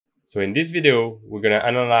So in this video, we're going to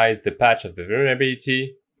analyze the patch of the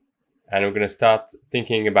vulnerability, and we're going to start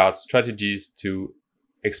thinking about strategies to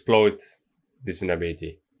exploit this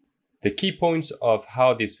vulnerability. The key points of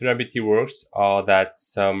how this vulnerability works are that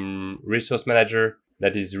some resource manager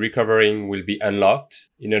that is recovering will be unlocked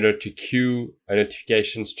in order to queue a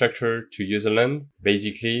notification structure to userland,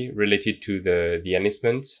 basically related to the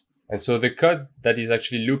enlistment. And so the code that is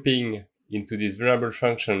actually looping into this vulnerable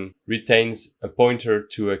function retains a pointer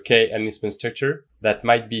to a K enlistment structure that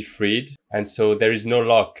might be freed. And so there is no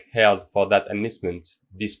lock held for that enlistment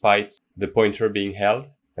despite the pointer being held.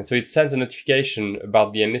 And so it sends a notification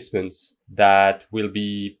about the enlistments that will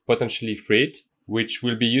be potentially freed, which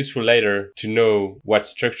will be useful later to know what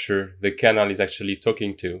structure the kernel is actually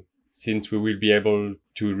talking to, since we will be able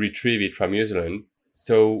to retrieve it from userland.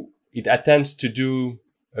 So it attempts to do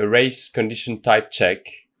a race condition type check,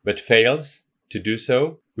 but fails to do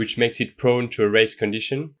so, which makes it prone to a race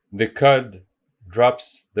condition. The code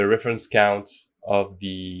drops the reference count of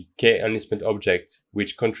the K enlistment object,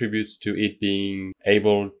 which contributes to it being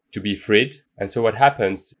able to be freed. And so what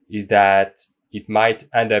happens is that it might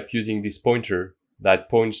end up using this pointer that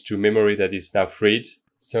points to memory that is now freed.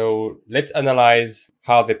 So let's analyze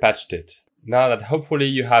how they patched it. Now that hopefully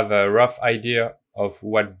you have a rough idea of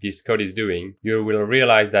what this code is doing, you will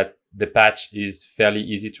realize that the patch is fairly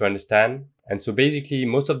easy to understand. And so basically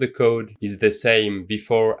most of the code is the same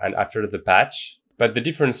before and after the patch. But the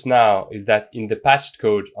difference now is that in the patched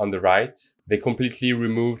code on the right, they completely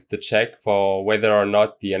removed the check for whether or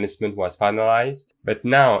not the enlistment was finalized. But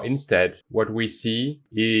now instead, what we see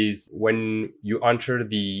is when you enter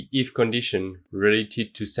the if condition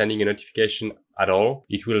related to sending a notification at all,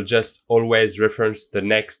 it will just always reference the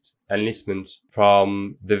next enlistment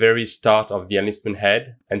from the very start of the enlistment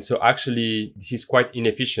head. And so actually this is quite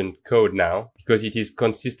inefficient code now because it is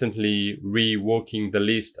consistently reworking the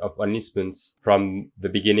list of enlistments from the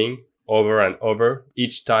beginning over and over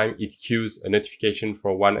each time it queues a notification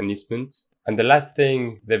for one enlistment. And the last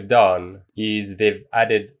thing they've done is they've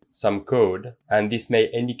added some code, and this may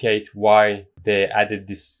indicate why they added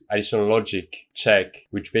this additional logic check,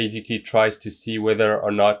 which basically tries to see whether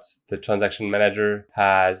or not the transaction manager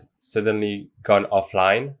has suddenly gone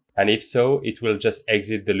offline. And if so, it will just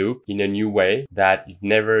exit the loop in a new way that it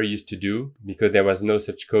never used to do because there was no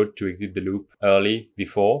such code to exit the loop early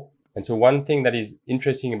before. And so one thing that is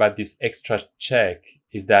interesting about this extra check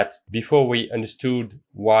is that before we understood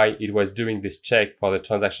why it was doing this check for the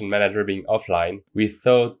transaction manager being offline, we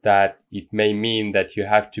thought that it may mean that you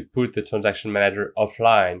have to put the transaction manager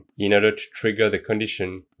offline in order to trigger the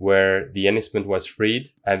condition where the enlistment was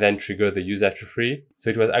freed and then trigger the use after free. So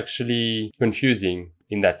it was actually confusing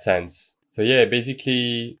in that sense. So yeah,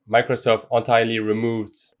 basically Microsoft entirely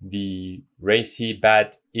removed the racy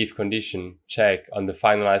bad if condition check on the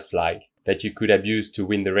finalized flag that you could abuse to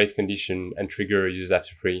win the race condition and trigger a use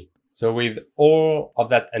after free. So with all of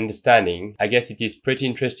that understanding, I guess it is pretty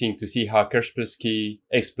interesting to see how Kaspersky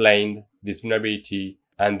explained this vulnerability.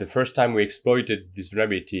 And the first time we exploited this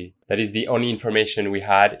vulnerability, that is the only information we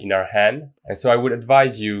had in our hand. And so I would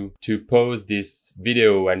advise you to pause this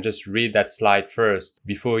video and just read that slide first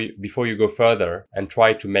before you go further and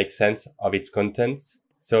try to make sense of its contents.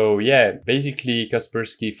 So yeah, basically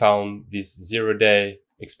Kaspersky found this 0-day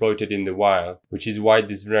exploited in the wild, which is why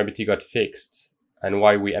this vulnerability got fixed and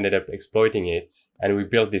why we ended up exploiting it. And we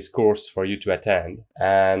built this course for you to attend.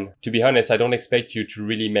 And to be honest, I don't expect you to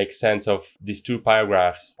really make sense of these two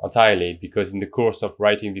paragraphs entirely, because in the course of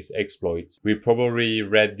writing this exploit, we probably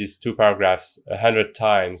read these two paragraphs 100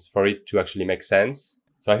 times for it to actually make sense.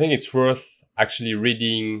 So I think it's worth actually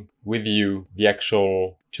reading with you the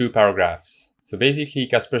actual two paragraphs. So basically,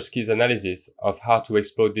 Kaspersky's analysis of how to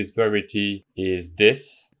exploit this vulnerability is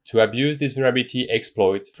this. To abuse this vulnerability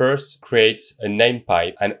exploit, first creates a name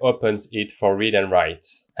pipe and opens it for read and write.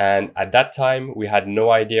 And at that time, we had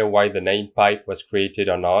no idea why the name pipe was created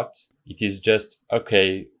or not. It is just,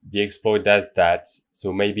 okay, the exploit does that,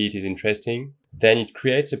 so maybe it is interesting. Then it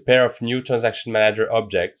creates a pair of new transaction manager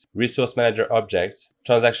objects, resource manager objects,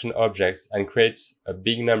 transaction objects, and creates a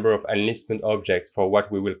big number of enlistment objects for what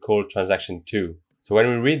we will call transaction 2. So when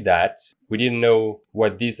we read that, we didn't know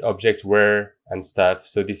what these objects were and stuff.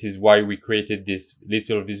 So this is why we created this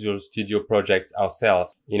little Visual Studio project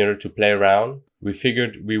ourselves in order to play around. We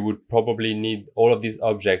figured we would probably need all of these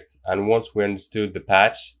objects. And once we understood the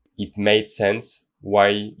patch, it made sense why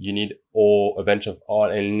you need a bunch of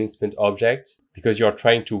all enlistment objects, because you're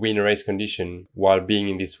trying to win a race condition while being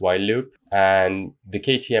in this while loop. And the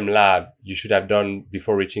KTM lab you should have done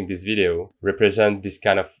before reaching this video represent this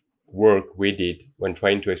kind of work we did when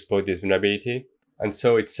trying to exploit this vulnerability. And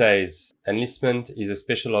so it says enlistment is a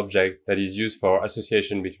special object that is used for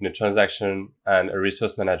association between a transaction and a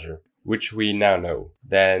resource manager, which we now know.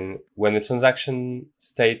 Then when the transaction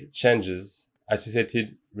state changes,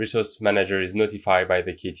 associated resource manager is notified by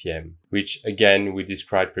the KTM, which again we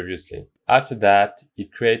described previously. After that,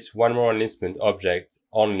 it creates one more enlistment object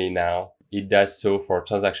only now. It does so for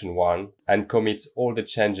transaction 1 and commits all the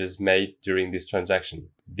changes made during this transaction.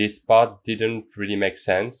 This part didn't really make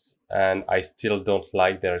sense, and I still don't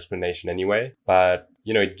like their explanation anyway, but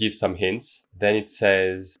it gives some hints. Then it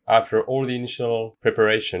says, after all the initial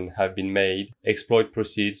preparation have been made, exploit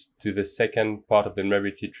proceeds to the second part of the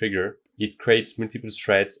vulnerability trigger. It creates multiple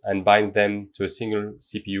threads and binds them to a single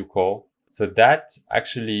CPU core. So that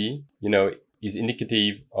actually, is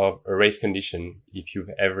indicative of a race condition if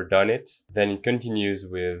you've ever done it. Then it continues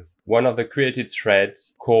with one of the created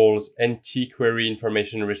threads calls NT query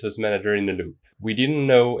information resource manager in a loop. We didn't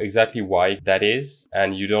know exactly why that is,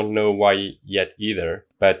 and you don't know why yet either,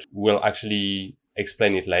 but we'll actually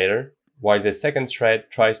explain it later. While the second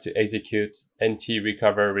thread tries to execute NT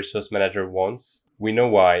recover resource manager once. We know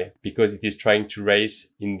why, because it is trying to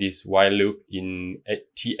race in this while loop in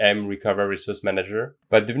TM recover resource manager.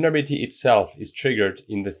 But the vulnerability itself is triggered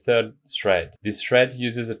in the third thread. This thread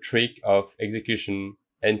uses a trick of execution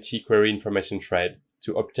NT query information thread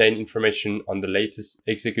to obtain information on the latest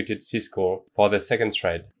executed syscall for the second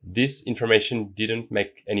thread. This information didn't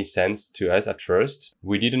make any sense to us at first.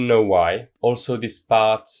 We didn't know why. Also, this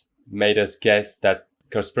part made us guess that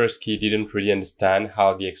Kaspersky didn't really understand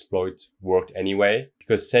how the exploit worked anyway,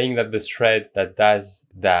 because saying that the thread that does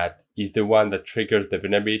that is the one that triggers the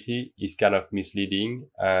vulnerability is kind of misleading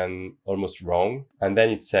and almost wrong. And then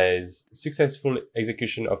it says, successful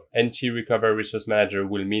execution of NT recover resource manager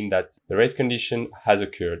will mean that the race condition has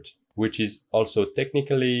occurred, which is also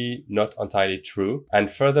technically not entirely true.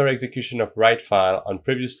 And further execution of write file on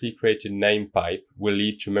previously created name pipe will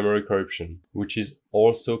lead to memory corruption, which is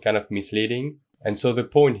also kind of misleading. And so the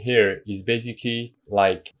point here is basically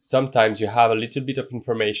like sometimes you have a little bit of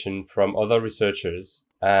information from other researchers,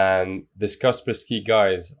 and the Kaspersky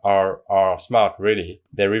guys are smart, really.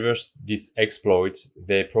 They reversed this exploit.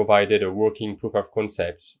 They provided a working proof of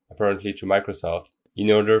concept, apparently to Microsoft, in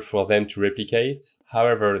order for them to replicate.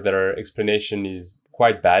 However, their explanation is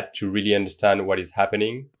quite bad to really understand what is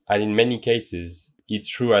happening. And in many cases, it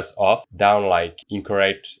threw us off down like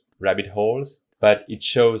incorrect rabbit holes. But it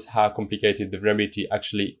shows how complicated the vulnerability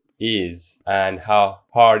actually is and how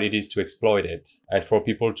hard it is to exploit it, and for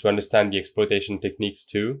people to understand the exploitation techniques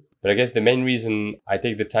too. But I guess the main reason I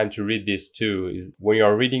take the time to read this too is when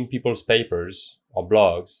you're reading people's papers or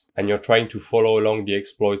blogs and you're trying to follow along the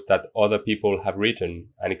exploits that other people have written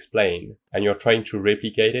and explained, and you're trying to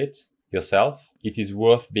replicate it yourself, it is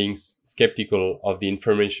worth being skeptical of the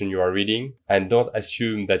information you are reading and don't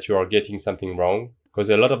assume that you are getting something wrong. Because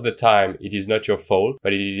a lot of the time, it is not your fault,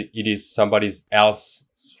 but it is somebody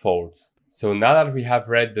else's fault. So now that we have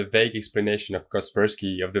read the vague explanation of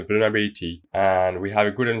Kaspersky of the vulnerability, and we have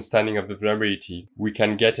a good understanding of the vulnerability, we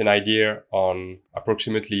can get an idea on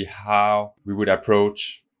approximately how we would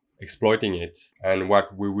approach exploiting it and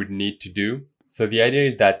what we would need to do. So the idea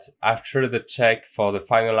is that after the check for the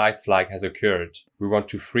finalized flag has occurred, we want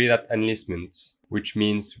to free that enlistment, which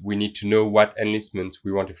means we need to know what enlistment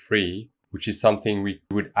we want to free, which is something we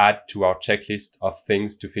would add to our checklist of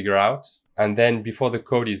things to figure out. And then before the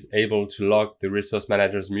code is able to log the resource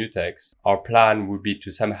manager's mutex, our plan would be to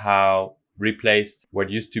somehow replace what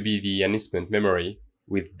used to be the enlistment memory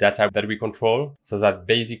with data that we control, so that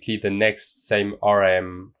basically the next same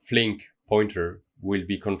RM flink pointer will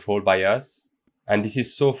be controlled by us. And this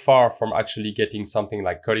is so far from actually getting something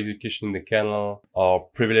like code execution in the kernel or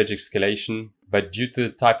privilege escalation. But due to the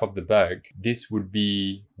type of the bug, this would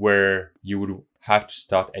be where you would have to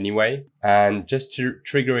start anyway. And just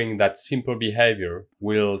triggering that simple behavior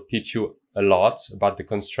will teach you a lot about the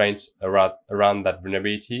constraints around that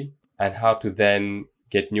vulnerability and how to then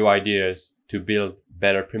get new ideas to build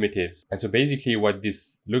better primitives. And so basically what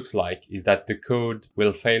this looks like is that the code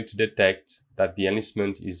will fail to detect that the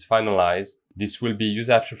enlistment is finalized. This will be use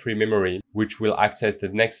after free memory, which will access the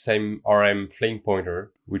next same RM flink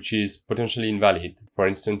pointer, which is potentially invalid. For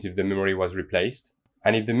instance, if the memory was replaced.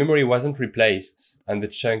 And if the memory wasn't replaced and the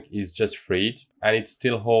chunk is just freed and it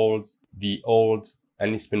still holds the old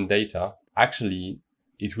enlistment data, actually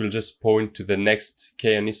it will just point to the next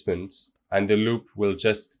K enlistment and the loop will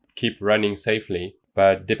just keep running safely.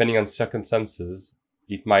 But depending on circumstances,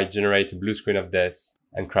 it might generate a blue screen of death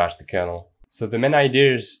and crash the kernel. So the main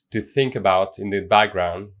ideas to think about in the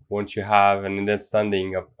background, once you have an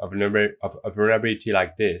understanding of a vulnerability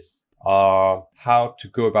like this, are how to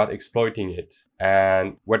go about exploiting it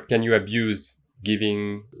and what can you abuse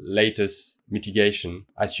giving latest mitigation,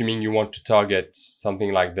 assuming you want to target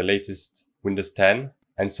something like the latest Windows 10.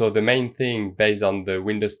 And so the main thing based on the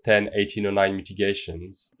Windows 10 1809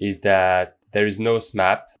 mitigations is that there is no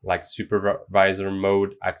SMAP, like supervisor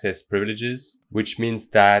mode access privileges, which means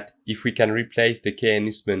that if we can replace the K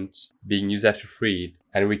enlistment being used after freed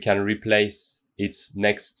and we can replace its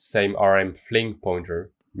next same RM fling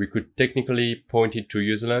pointer, we could technically point it to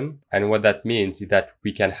userland. And what that means is that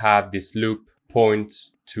we can have this loop point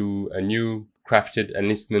to a new crafted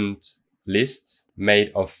enlistment list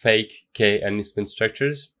made of fake K enlistment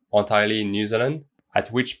structures entirely in userland,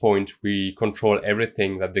 at which point we control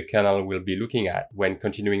everything that the kernel will be looking at when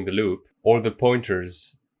continuing the loop, all the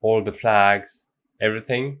pointers, all the flags,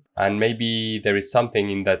 everything. And maybe there is something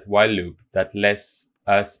in that while loop that lets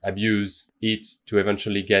us abuse it to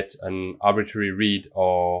eventually get an arbitrary read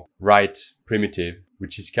or write primitive,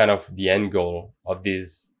 which is kind of the end goal of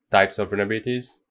these types of vulnerabilities.